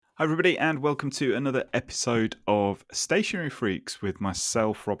Hi, everybody, and welcome to another episode of Stationery Freaks with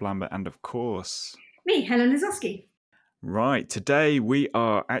myself, Rob Lambert, and of course, me, Helen Lazowski. Right, today we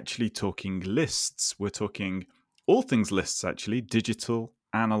are actually talking lists. We're talking all things lists, actually, digital,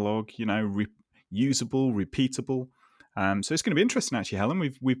 analog, usable, repeatable. So it's going to be interesting, actually,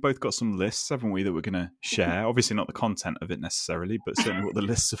 Helen. We've both got some lists, haven't we, that we're going to share. Obviously, not the content of it necessarily, but certainly what the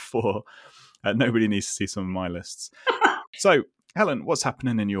lists are for. Nobody needs to see some of my lists. So, Helen, what's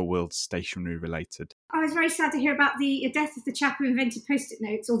happening in your world stationery related? I was very sad to hear about the death of the chap who invented Post-it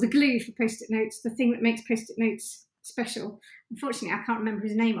notes, or the glue for Post-it notes, the thing that makes Post-it notes special. Unfortunately, I can't remember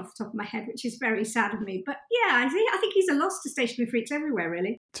his name off the top of my head, which is very sad of me. But yeah, I think he's a loss to stationery freaks everywhere,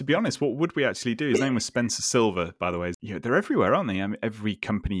 really. To be honest, what would we actually do? His name was Spencer Silver, by the way. Yeah, they're everywhere, aren't they? I mean, every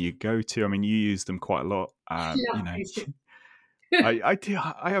company you go to, I mean, you use them quite a lot. I do.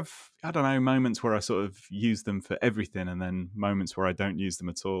 I have, I don't know, moments where I sort of use them for everything, and then moments where I don't use them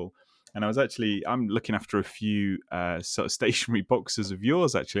at all. And I'm looking after a few sort of stationery boxes of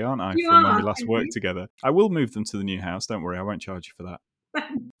yours, actually, aren't I? From when we last worked together. I will move them to the new house. Don't worry, I won't charge you for that.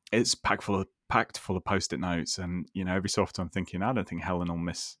 It's packed full of Post-it notes, and every so often I'm thinking, I don't think Helen will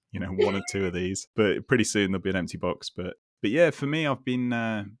miss one or two of these, but pretty soon there'll be an empty box. But yeah, for me, I've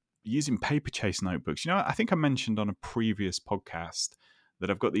been using Paperchase notebooks. I think I mentioned on a previous podcast that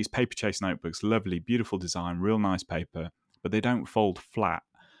I've got these Paperchase notebooks, lovely, beautiful design, real nice paper, but they don't fold flat.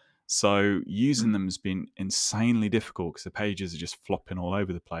 So using them has been insanely difficult because the pages are just flopping all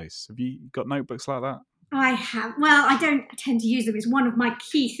over the place. Have you got notebooks like that? I have. Well, I don't tend to use them. It's one of my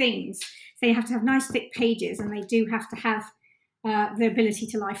key things. They have to have nice thick pages, and they do have to have the ability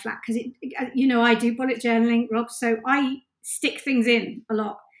to lie flat because I do bullet journaling, Rob, so I stick things in a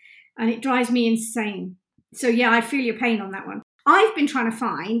lot and it drives me insane. So yeah, I feel your pain on that one. I've been trying to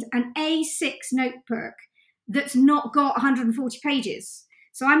find an A6 notebook that's not got 140 pages.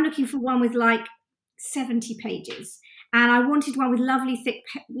 So I'm looking for one with like 70 pages. And I wanted one with lovely thick,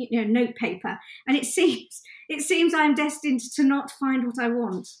 note paper. And it seems I'm destined to not find what I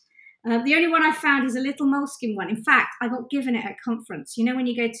want. The only one I found is a little Moleskine one. In fact, I got given it at a conference. When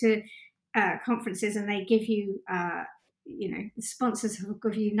you go to conferences and they give you, the sponsors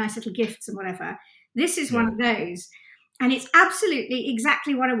give you nice little gifts and whatever. This is one of those. And it's absolutely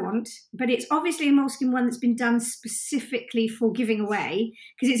exactly what I want, but it's obviously a Moleskine one that's been done specifically for giving away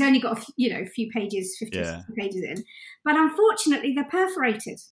because it's only got a few pages, 50 or 60 pages in. But unfortunately, they're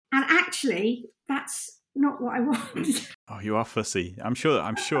perforated. And actually, that's not what I want. Oh, you are fussy. I'm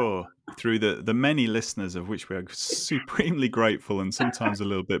sure through the many listeners of which we are supremely grateful and sometimes a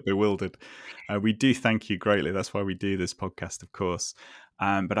little bit bewildered, we do thank you greatly. That's why we do this podcast, of course.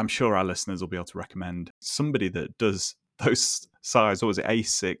 But I'm sure our listeners will be able to recommend somebody that does those size. What was it,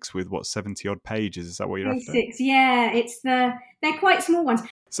 A6 with 70 odd pages? Is that what you're after? A6, yeah. They're quite small ones.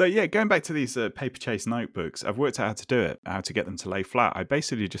 So yeah, going back to these Paperchase notebooks, I've worked out how to do it, how to get them to lay flat. I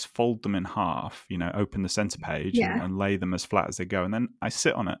basically just fold them in half, open the center page and lay them as flat as they go. And then I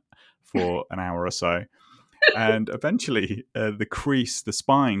sit on it for an hour or so. And eventually the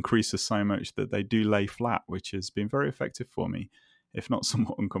spine creases so much that they do lay flat, which has been very effective for me, if not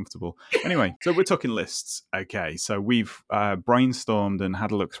somewhat uncomfortable. Anyway, so we're talking lists. Okay, so we've brainstormed and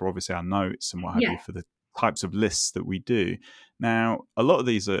had a look through obviously our notes and what have you for the types of lists that we do. Now, a lot of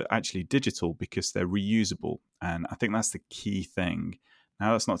these are actually digital because they're reusable, and I think that's the key thing.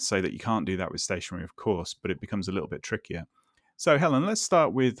 Now, that's not to say that you can't do that with stationery, of course, but it becomes a little bit trickier. So, Helen, let's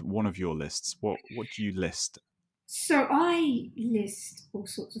start with one of your lists. What do you list? So I list all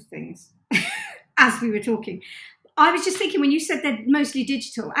sorts of things as we were talking. I was just thinking when you said they're mostly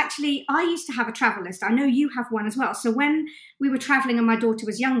digital, actually, I used to have a travel list. I know you have one as well. So when we were traveling and my daughter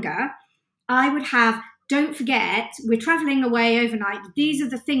was younger, I would have, don't forget, we're traveling away overnight. These are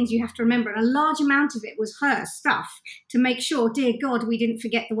the things you have to remember. And a large amount of it was her stuff to make sure, dear God, we didn't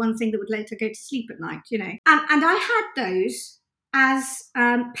forget the one thing that would let her go to sleep at night, And I had those as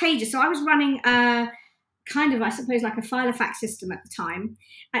pages. So I was running kind of, I suppose, like a Filofax system at the time.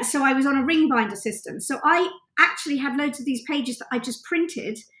 So I was on a ring binder system. So I actually had loads of these pages that I just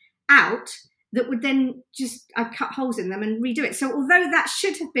printed out that would then I'd cut holes in them and redo it. So although that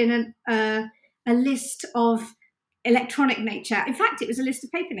should have been a list of electronic nature, in fact, it was a list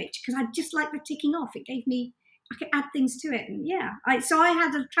of paper nature because I just liked the ticking off. It gave me, I could add things to it. And so I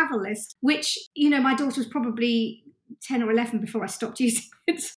had a travel list, which, my daughter was probably 10 or 11 before I stopped using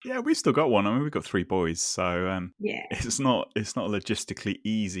it. Yeah, we've still got one. I mean, we've got 3 boys, so it's not logistically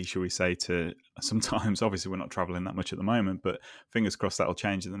easy, shall we say, to sometimes, obviously we're not traveling that much at the moment, but fingers crossed that'll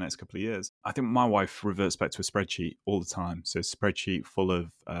change in the next couple of years. I think my wife reverts back to a spreadsheet all the time. So a spreadsheet full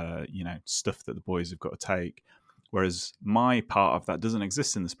of, stuff that the boys have got to take. Whereas my part of that doesn't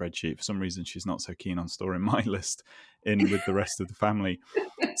exist in the spreadsheet. For some reason, she's not so keen on storing my list in with the rest of the family.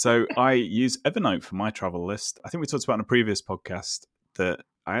 So I use Evernote for my travel list. I think we talked about in a previous podcast that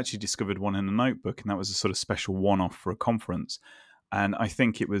I actually discovered one in a notebook, and that was a sort of special one-off for a conference. And I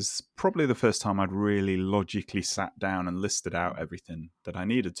think it was probably the first time I'd really logically sat down and listed out everything that I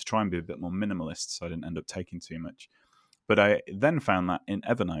needed to try and be a bit more minimalist, so I didn't end up taking too much. But I then found that in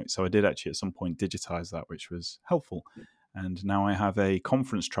Evernote. So I did actually at some point digitize that, which was helpful. And now I have a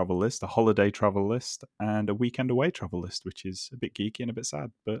conference travel list, a holiday travel list, and a weekend away travel list, which is a bit geeky and a bit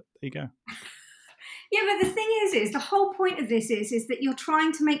sad, but there you go. Yeah, but the thing is the whole point of this is that you're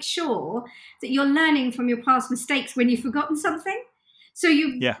trying to make sure that you're learning from your past mistakes when you've forgotten something. So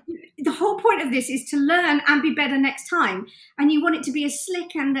the whole point of this is to learn and be better next time. And you want it to be as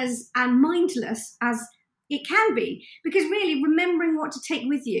slick and mindless as it can be, because really remembering what to take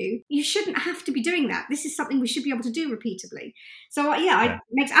with you, you shouldn't have to be doing that. This is something we should be able to do repeatably. So it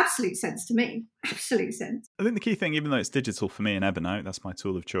makes absolute sense to me. Absolute sense. I think the key thing, even though it's digital for me in Evernote, that's my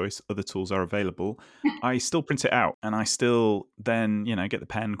tool of choice, other tools are available, I still print it out, and I still then, get the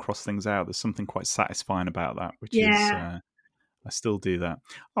pen, cross things out. There's something quite satisfying about that, which is, I still do that.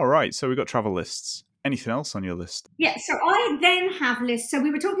 All right, so we've got travel lists. Anything else on your list? Yeah, so I then have lists. So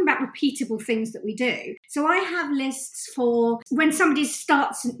we were talking about repeatable things that we do. So I have lists for when somebody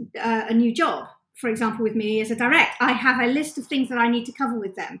starts a new job. For example, with me as a direct, I have a list of things that I need to cover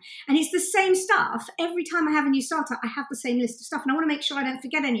with them. And it's the same stuff. Every time I have a new starter, I have the same list of stuff. And I want to make sure I don't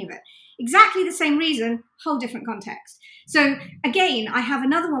forget any of it. Exactly the same reason, whole different context. So again, I have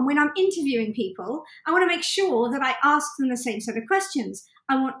another one when I'm interviewing people. I want to make sure that I ask them the same set of questions.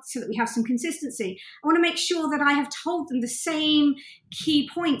 So that we have some consistency. I want to make sure that I have told them the same key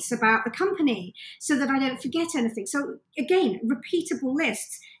points about the company so that I don't forget anything. So again, repeatable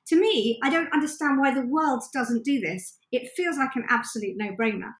lists. To me, I don't understand why the world doesn't do this. It feels like an absolute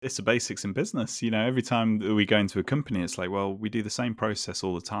no-brainer. It's the basics in business. Every time we go into a company, it's like, well, we do the same process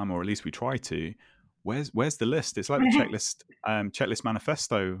all the time, or at least we try to. Where's the list? It's like the checklist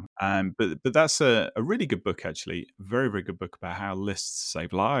manifesto. But that's a really good book, actually. Very, very good book about how lists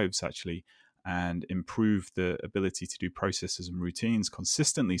save lives, actually, and improve the ability to do processes and routines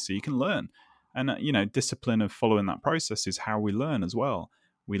consistently so you can learn. And, discipline of following that process is how we learn as well.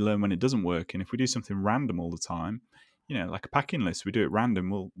 We learn when it doesn't work. And if we do something random all the time, like a packing list, we do it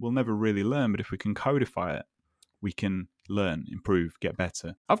random, we'll never really learn. But if we can codify it, we can learn, improve, get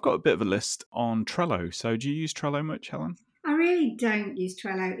better. I've got a bit of a list on Trello. So do you use Trello much, Helen? I really don't use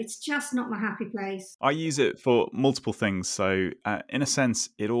Trello. It's just not my happy place. I use it for multiple things. So in a sense,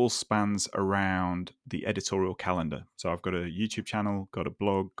 it all spans around the editorial calendar. So I've got a YouTube channel, got a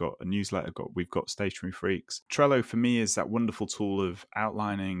blog, got a newsletter, we've got Stationery Freaks. Trello for me is that wonderful tool of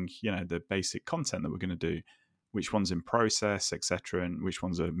outlining, the basic content that we're going to do, which one's in process, etc., and which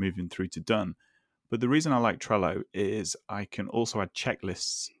ones are moving through to done. But the reason I like Trello is I can also add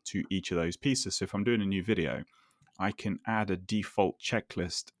checklists to each of those pieces. So if I'm doing a new video, I can add a default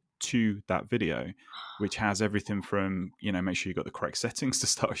checklist to that video, which has everything from, make sure you've got the correct settings to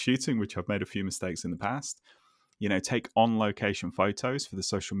start shooting, which I've made a few mistakes in the past. Take on-location photos for the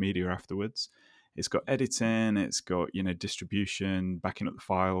social media afterwards. It's got editing, it's got, distribution, backing up the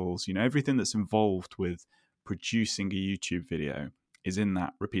files, everything that's involved with producing a YouTube video is in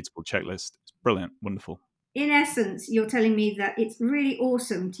that repeatable checklist. It's brilliant, wonderful. In essence, you're telling me that it's really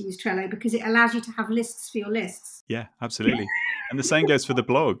awesome to use Trello because it allows you to have lists for your lists. Yeah, absolutely. And the same goes for the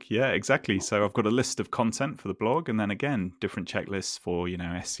blog. Yeah, exactly. So I've got a list of content for the blog, and then again, different checklists for,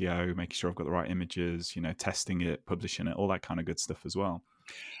 SEO, making sure I've got the right images, testing it, publishing it, all that kind of good stuff as well.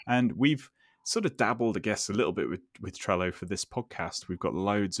 And we've sort of dabbled, I guess, a little bit with Trello for this podcast. We've got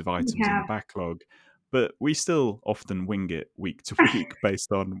loads of items in the backlog. But we still often wing it week to week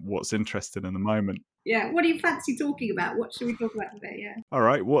based on what's interesting in the moment. Yeah. What do you fancy talking about? What should we talk about today? Yeah. All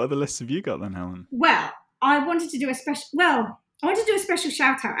right. What other lists have you got then, Helen? Well, I wanted to do a special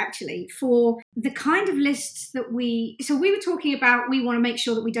shout out actually for the kind of lists that we were talking about. We want to make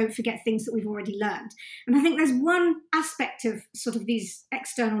sure that we don't forget things that we've already learned. And I think there's one aspect of sort of these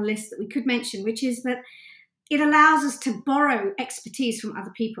external lists that we could mention, which is that it allows us to borrow expertise from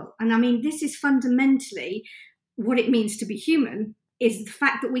other people. And I mean, this is fundamentally what it means to be human, is the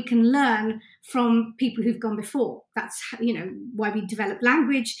fact that we can learn from people who've gone before. That's, why we develop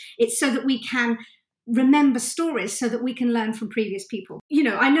language. It's so that we can remember stories, so that we can learn from previous people.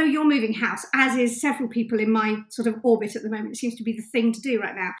 I know you're moving house, as is several people in my sort of orbit at the moment. It seems to be the thing to do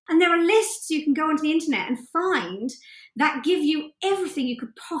right now. And there are lists you can go onto the internet and find that give you everything you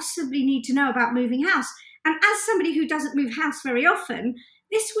could possibly need to know about moving house. And as somebody who doesn't move house very often,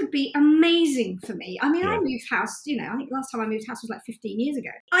 this would be amazing for me. I mean, I Yeah. moved house, I think last time I moved house was like 15 years ago.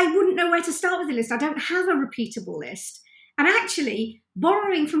 I wouldn't know where to start with the list. I don't have a repeatable list. And actually,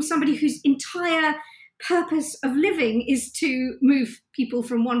 borrowing from somebody whose entire purpose of living is to move people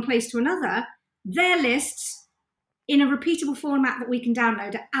from one place to another, their lists in a repeatable format that we can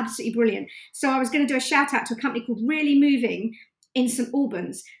download are absolutely brilliant. So I was going to do a shout out to a company called Really Moving in St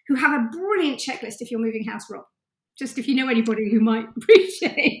Albans, who have a brilliant checklist if you're moving house, Rob. Just if you know anybody who might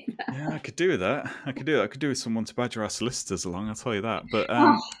appreciate that. Yeah, I could do with that. I could do with someone to badger our solicitors along. I'll tell you that. But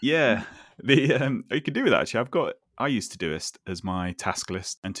Oh. yeah, you could do with that. Actually, I used Todoist as my task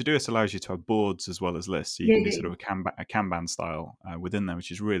list, and Todoist allows you to have boards as well as lists, so you can do sort of a Kanban style within there, which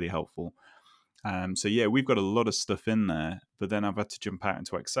is really helpful. So yeah, we've got a lot of stuff in there, but then I've had to jump out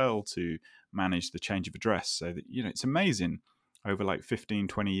into Excel to manage the change of address. So that, it's amazing over like 15,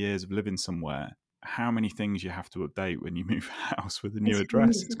 20 years of living somewhere, how many things you have to update when you move house with a new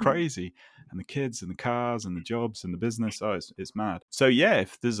address. It's crazy. And the kids and the cars and the jobs and the business. Oh, it's mad. So yeah,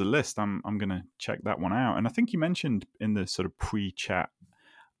 if there's a list, I'm going to check that one out. And I think you mentioned in the sort of pre-chat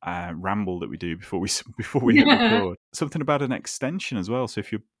ramble that we do before we hit record, something about an extension as well. So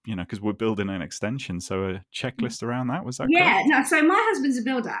if you're, because we're building an extension, so a checklist around that, was that correct? No, so my husband's a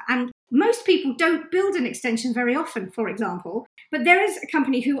builder, and most people don't build an extension very often, for example, but there is a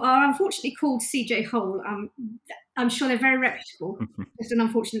company who are unfortunately called CJ Hole. I'm sure they're very reputable, just an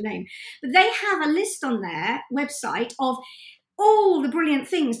unfortunate name, but they have a list on their website of all the brilliant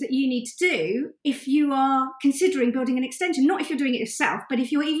things that you need to do if you are considering building an extension, not if you're doing it yourself, but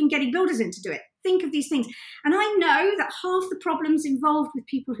if you're even getting builders in to do it. Think of these things. And I know that half the problems involved with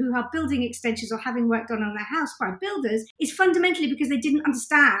people who are building extensions or having work done on their house by builders is fundamentally because they didn't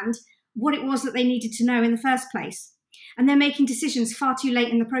understand what it was that they needed to know in the first place. And they're making decisions far too late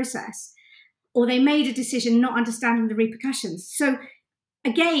in the process, or they made a decision not understanding the repercussions. So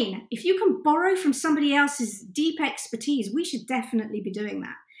again, if you can borrow from somebody else's deep expertise, we should definitely be doing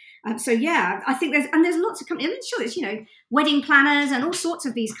that. So yeah, I think there's lots of companies. I'm sure there's wedding planners and all sorts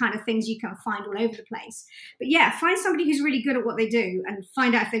of these kind of things you can find all over the place. But yeah, find somebody who's really good at what they do and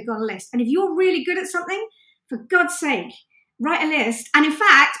find out if they've got a list. And if you're really good at something, for God's sake, write a list. And in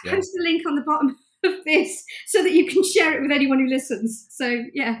fact, post the link on the bottom of this so that you can share it with anyone who listens. So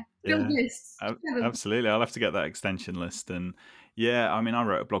yeah, build lists. Absolutely, I'll have to get that extension list. And yeah, I mean, I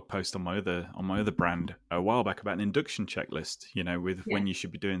wrote a blog post on my other brand a while back about an induction checklist. When you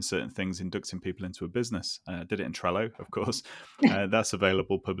should be doing certain things, inducting people into a business. Did it in Trello, of course. That's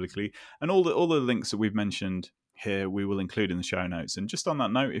available publicly, and all the links that we've mentioned here we will include in the show notes. And just on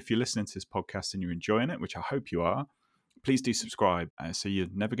that note, if you're listening to this podcast and you're enjoying it, which I hope you are, please do subscribe, so you're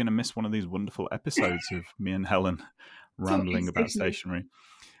never going to miss one of these wonderful episodes of me and Helen rambling about stationery.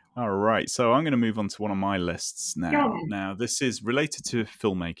 All right, so I'm going to move on to one of my lists now. Now, this is related to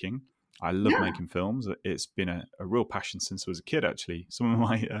filmmaking. I love making films. It's been a real passion since I was a kid, actually. Some of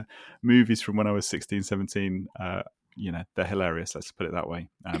my movies from when I was 16, 17, they're hilarious, let's put it that way,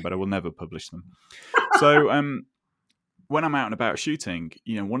 but I will never publish them. So when I'm out and about shooting,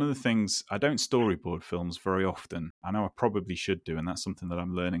 one of the things, I don't storyboard films very often. I know I probably should do, and that's something that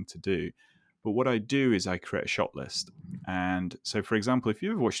I'm learning to do. But what I do is I create a shot list. And so, for example, if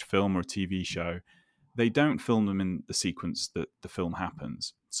you've ever watched a film or a TV show, they don't film them in the sequence that the film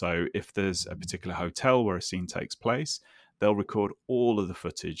happens. So if there's a particular hotel where a scene takes place, they'll record all of the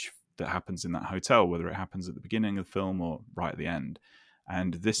footage that happens in that hotel, whether it happens at the beginning of the film or right at the end.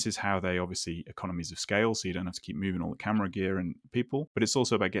 And this is how they obviously economies of scale, so you don't have to keep moving all the camera gear and people. But it's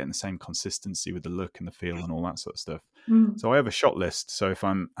also about getting the same consistency with the look and the feel and all that sort of stuff. So I have a shot list. So if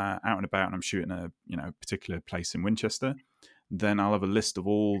I'm out and about and I'm shooting a particular place in Winchester, then I'll have a list of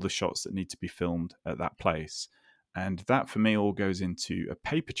all the shots that need to be filmed at that place. And that for me all goes into a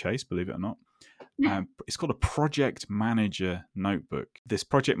paper chase, believe it or not. It's called a Project Manager notebook. This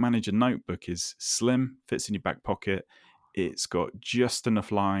Project Manager notebook is slim, fits in your back pocket. It's got just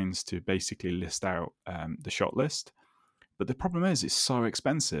enough lines to basically list out the shot list. But the problem is it's so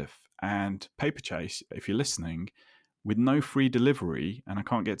expensive. And Paperchase, if you're listening, with no free delivery, and I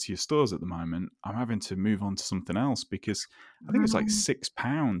can't get to your stores at the moment, I'm having to move on to something else because I think it's like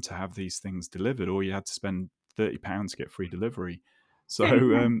 £6 to have these things delivered, or you had to spend £30 to get free delivery. So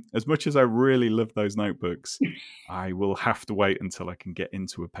as much as I really love those notebooks, I will have to wait until I can get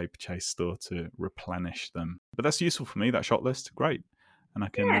into a Paperchase store to replenish them. But that's useful for me, that shot list. Great. And I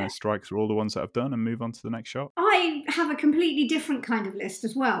can strike through all the ones that I've done and move on to the next shot. I have a completely different kind of list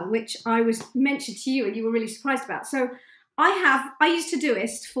as well, which I was mentioned to you and you were really surprised about. So I use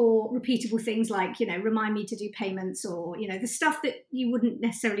Todoist for repeatable things like, remind me to do payments or, the stuff that you wouldn't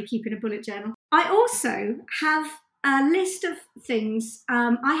necessarily keep in a bullet journal. I also have a list of things.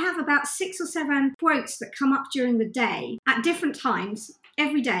 I have about 6 or 7 quotes that come up during the day at different times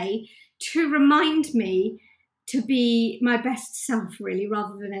every day to remind me to be my best self, really,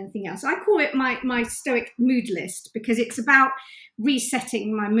 rather than anything else. I call it my Stoic mood list because it's about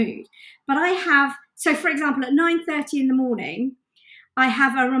resetting my mood. But I have, so for example, at 9:30 in the morning, I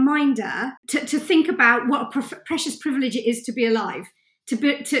have a reminder to think about what a precious privilege it is to be alive.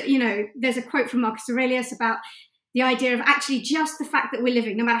 There's a quote from Marcus Aurelius about the idea of actually just the fact that we're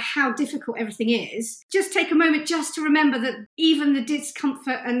living, no matter how difficult everything is, just take a moment just to remember that even the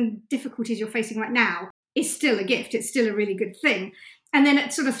discomfort and difficulties you're facing right now is still a gift. It's still a really good thing. And then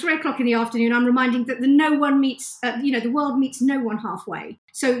at sort of 3:00 in the afternoon, I'm reminding that the world meets no one halfway.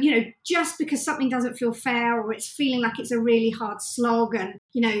 So, just because something doesn't feel fair or it's feeling like it's a really hard slog and,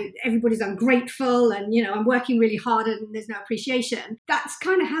 everybody's ungrateful and, I'm working really hard and there's no appreciation. That's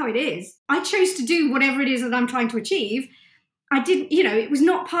kind of how it is. I chose to do whatever it is that I'm trying to achieve. I didn't, it was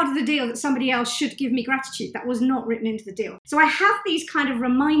not part of the deal that somebody else should give me gratitude. That was not written into the deal. So I have these kind of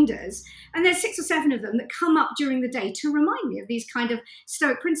reminders, and there's 6 or 7 of them that come up during the day to remind me of these kind of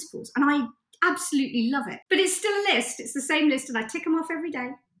Stoic principles. And I absolutely love it. But it's still a list. It's the same list, and I tick them off every day.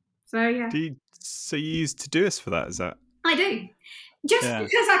 So, yeah. So you use Todoist for that, is that? I do. Just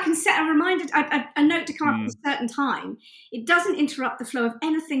because I can set a reminder, a note to come up at a certain time, it doesn't interrupt the flow of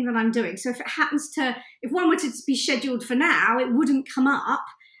anything that I'm doing. So if one were to be scheduled for now, it wouldn't come up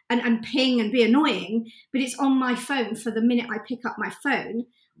and ping and be annoying, but it's on my phone for the minute I pick up my phone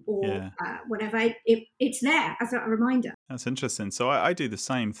or whatever. It's there as a reminder. That's interesting. So I do the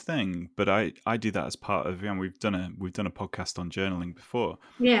same thing, but I do that as part of, we've done a podcast on journaling before.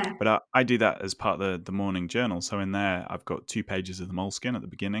 Yeah. But I do that as part of the morning journal. So in there, I've got 2 pages of the Moleskine at the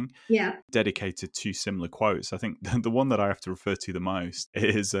beginning, dedicated to similar quotes. I think the one that I have to refer to the most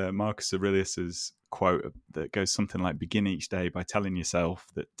is Marcus Aurelius's quote that goes something like, begin each day by telling yourself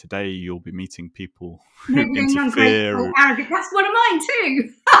that today you'll be meeting people who interfere. Arrogant. That's one of mine too.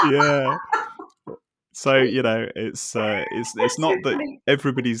 Yeah. So it's not that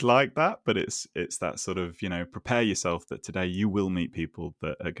everybody's like that, but it's that sort of prepare yourself that today you will meet people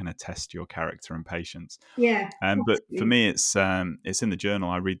that are going to test your character and patience. Yeah. But for me, it's in the journal.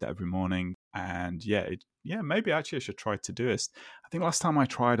 I read that every morning, and maybe actually I should try Todoist. I think last time I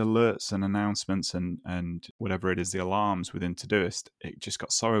tried alerts and announcements and whatever it is, the alarms within Todoist, it just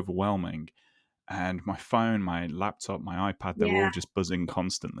got so overwhelming. And my phone, my laptop, my iPad, they were all just buzzing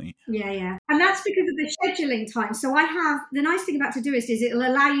constantly. Yeah. And that's because of the scheduling time. So I have, the nice thing about Todoist is it'll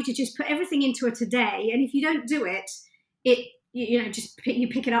allow you to just put everything into a today. And if you don't do it, you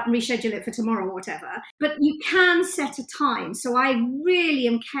pick it up and reschedule it for tomorrow or whatever. But you can set a time. So I really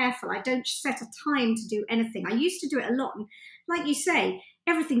am careful. I don't set a time to do anything. I used to do it a lot. And like you say,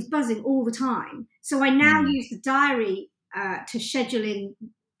 everything's buzzing all the time. So I now use the diary to schedule in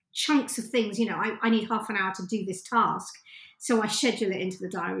chunks of things. I need half an hour to do this task, so I schedule it into the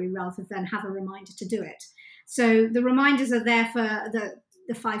diary rather than have a reminder to do it. So the reminders are there for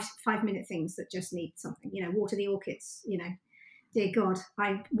the 5-minute things that just need something. Water the orchids. Dear God,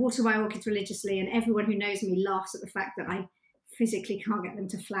 I water my orchids religiously, and everyone who knows me laughs at the fact that I physically can't get them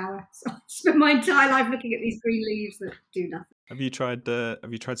to flower. So I spend my entire life looking at these green leaves that do nothing. Have you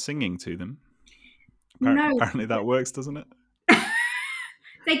tried singing to them? No. Apparently that works, doesn't it?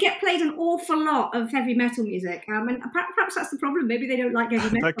 They get played an awful lot of heavy metal music, and perhaps that's the problem. Maybe they don't like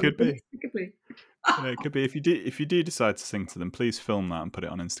heavy metal. That could be. Yeah, it could be. If you do decide to sing to them, please film that and put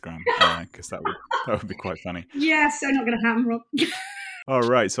it on Instagram, because that would be quite funny. Yes, so not going to happen, Rob. All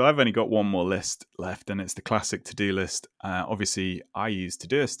right, so I've only got one more list left, and it's the classic to-do list. Obviously, I use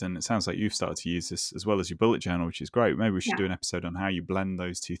Todoist, and it sounds like you've started to use this as well as your bullet journal, which is great. Maybe we should do an episode on how you blend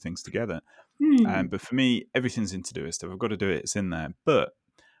those two things together. But for me, everything's in Todoist. If I've got to do it, it's in there. But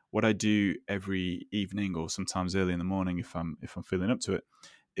what I do every evening or sometimes early in the morning, if I'm feeling up to it,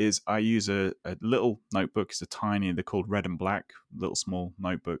 is I use a little notebook. It's they're called Red and Black, little small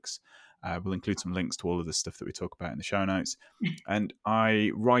notebooks. We'll include some links to all of the stuff that we talk about in the show notes. And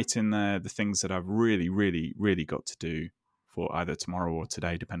I write in there the things that I've really, really, really got to do for either tomorrow or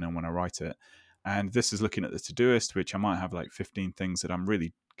today, depending on when I write it. And this is looking at the Todoist, which I might have like 15 things that I'm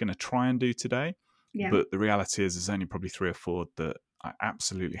really going to try and do today. Yeah. But the reality is there's only probably 3 or 4 that I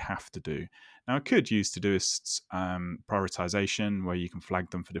absolutely have to do. Now, I could use Todoist's prioritization, where you can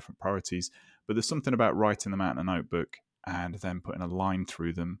flag them for different priorities, but there's something about writing them out in a notebook and then putting a line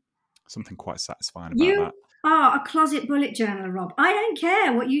through them, something quite satisfying about that. You are a closet bullet journaler, Rob. I don't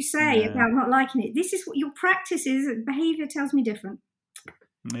care what you say about not liking it. This is what your practice is. Behaviour tells me different.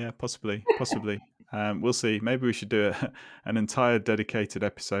 Yeah, possibly. We'll see. Maybe we should do an entire dedicated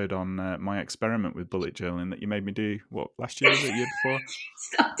episode on my experiment with bullet journaling that you made me do. What, last year, was it? Year before?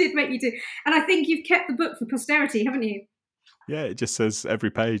 I did make you do. And I think you've kept the book for posterity, haven't you? Yeah, it just says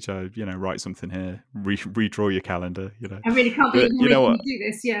every page, I write something here, redraw your calendar. I really can't believe you're making me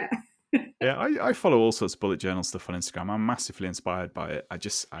do this. Yeah. Yeah, I follow all sorts of bullet journal stuff on Instagram. I'm massively inspired by it. I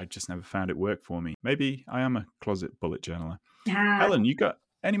just never found it work for me. Maybe I am a closet bullet journaler. Helen, you got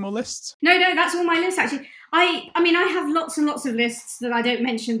any more lists? No, that's all my lists actually. I mean, I have lots and lots of lists that I don't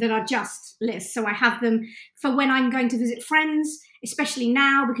mention that are just lists. So I have them for when I'm going to visit friends, especially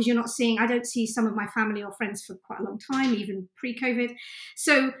now because I don't see some of my family or friends for quite a long time, even pre-COVID.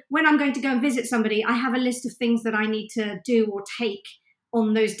 So when I'm going to go and visit somebody, I have a list of things that I need to do or take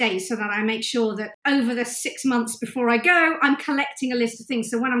on those days so that I make sure that over the 6 months before I go, I'm collecting a list of things.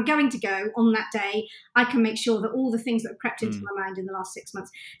 So when I'm going to go on that day, I can make sure that all the things that have crept into my mind in the last 6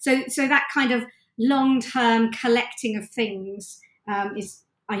 months. So that kind of long-term collecting of things I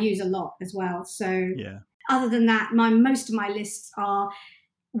use a lot as well. So other than that, most of my lists are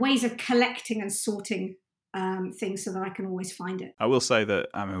ways of collecting and sorting things so that I can always find it. I will say that,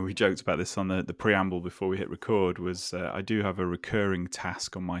 we joked about this on the preamble before we hit record, was I do have a recurring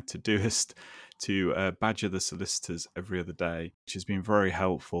task on my to-doist to badger the solicitors every other day, which has been very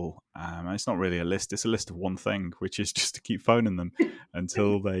helpful. And it's not really a list, it's a list of one thing, which is just to keep phoning them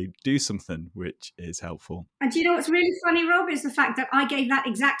until they do something, which is helpful. And do you know what's really funny, Rob, is the fact that I gave that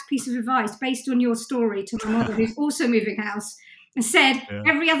exact piece of advice based on your story to my mother, who's also moving house, and said,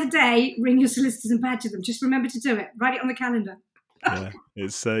 every other day, ring your solicitors and badger them. Just remember to do it. Write it on the calendar. Yeah,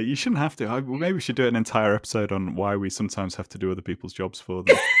 it's you shouldn't have to. Maybe we should do an entire episode on why we sometimes have to do other people's jobs for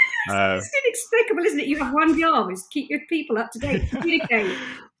them. It's inexplicable, isn't it? You have one job, is keep your people up to date, communicate.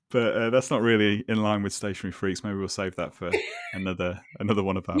 But that's not really in line with Stationery Freaks. Maybe we'll save that for another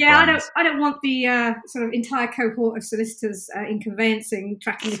one of our brands. I don't want the sort of entire cohort of solicitors in conveyancing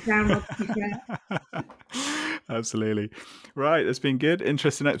tracking this down. Absolutely. Right, that's been good.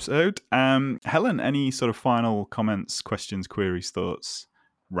 Interesting episode. Helen, any sort of final comments, questions, queries, thoughts,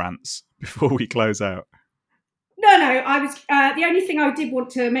 rants before we close out? No, I was the only thing I did want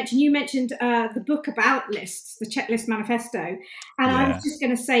to mention, you mentioned the book about lists, the Checklist Manifesto. And I was just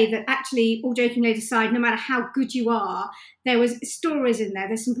going to say that actually, all joking aside, no matter how good you are, there was stories in there.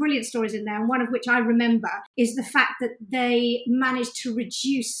 There's some brilliant stories in there. And one of which I remember is the fact that they managed to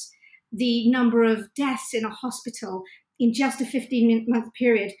reduce the number of deaths in a hospital in just a 15-month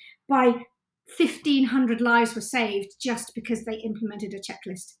period by 1,500 lives were saved just because they implemented a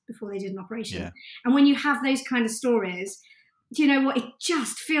checklist before they did an operation. Yeah. And when you have those kind of stories, do you know what? It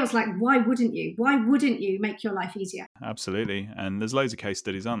just feels like, why wouldn't you? Why wouldn't you make your life easier? Absolutely. And there's loads of case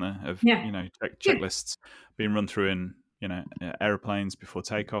studies, aren't there, of checklists being run through in airplanes before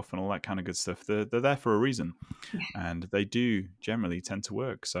takeoff and all that kind of good stuff. They're there for a reason, and they do generally tend to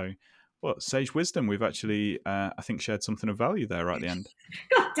work. So, sage wisdom. We've actually, I think, shared something of value there right at the end.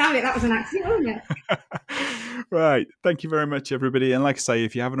 God damn it, that was an accident, wasn't it? Right. Thank you very much, everybody. And like I say,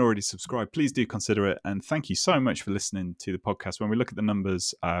 if you haven't already subscribed, please do consider it. And thank you so much for listening to the podcast. When we look at the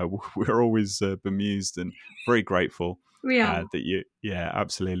numbers, we're always bemused and very grateful. We are.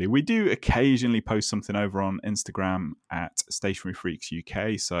 Absolutely. We do occasionally post something over on Instagram at Stationery Freaks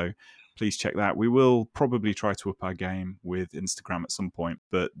UK. So please check that. We will probably try to up our game with Instagram at some point,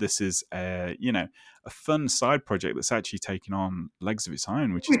 but this is a fun side project that's actually taking on legs of its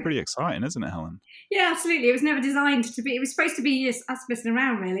own, which is pretty exciting, isn't it, Helen? Yeah, absolutely. It was never designed to be. It was supposed to be just us messing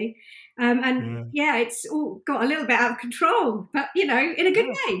around, really. It's all got a little bit out of control, but in a good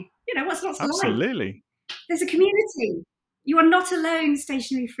way. What's not to like? Absolutely. There's a community. You are not alone,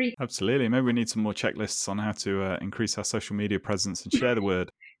 Stationery Freak. Absolutely. Maybe we need some more checklists on how to increase our social media presence and share the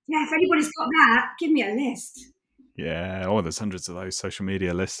word. Yeah, if anybody's got that, give me a list. Yeah, there's hundreds of those social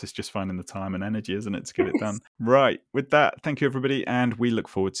media lists. It's just finding the time and energy, isn't it, to get it done? Right. With that, thank you, everybody. And we look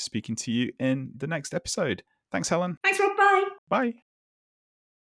forward to speaking to you in the next episode. Thanks, Helen. Thanks, Rob. Bye. Bye.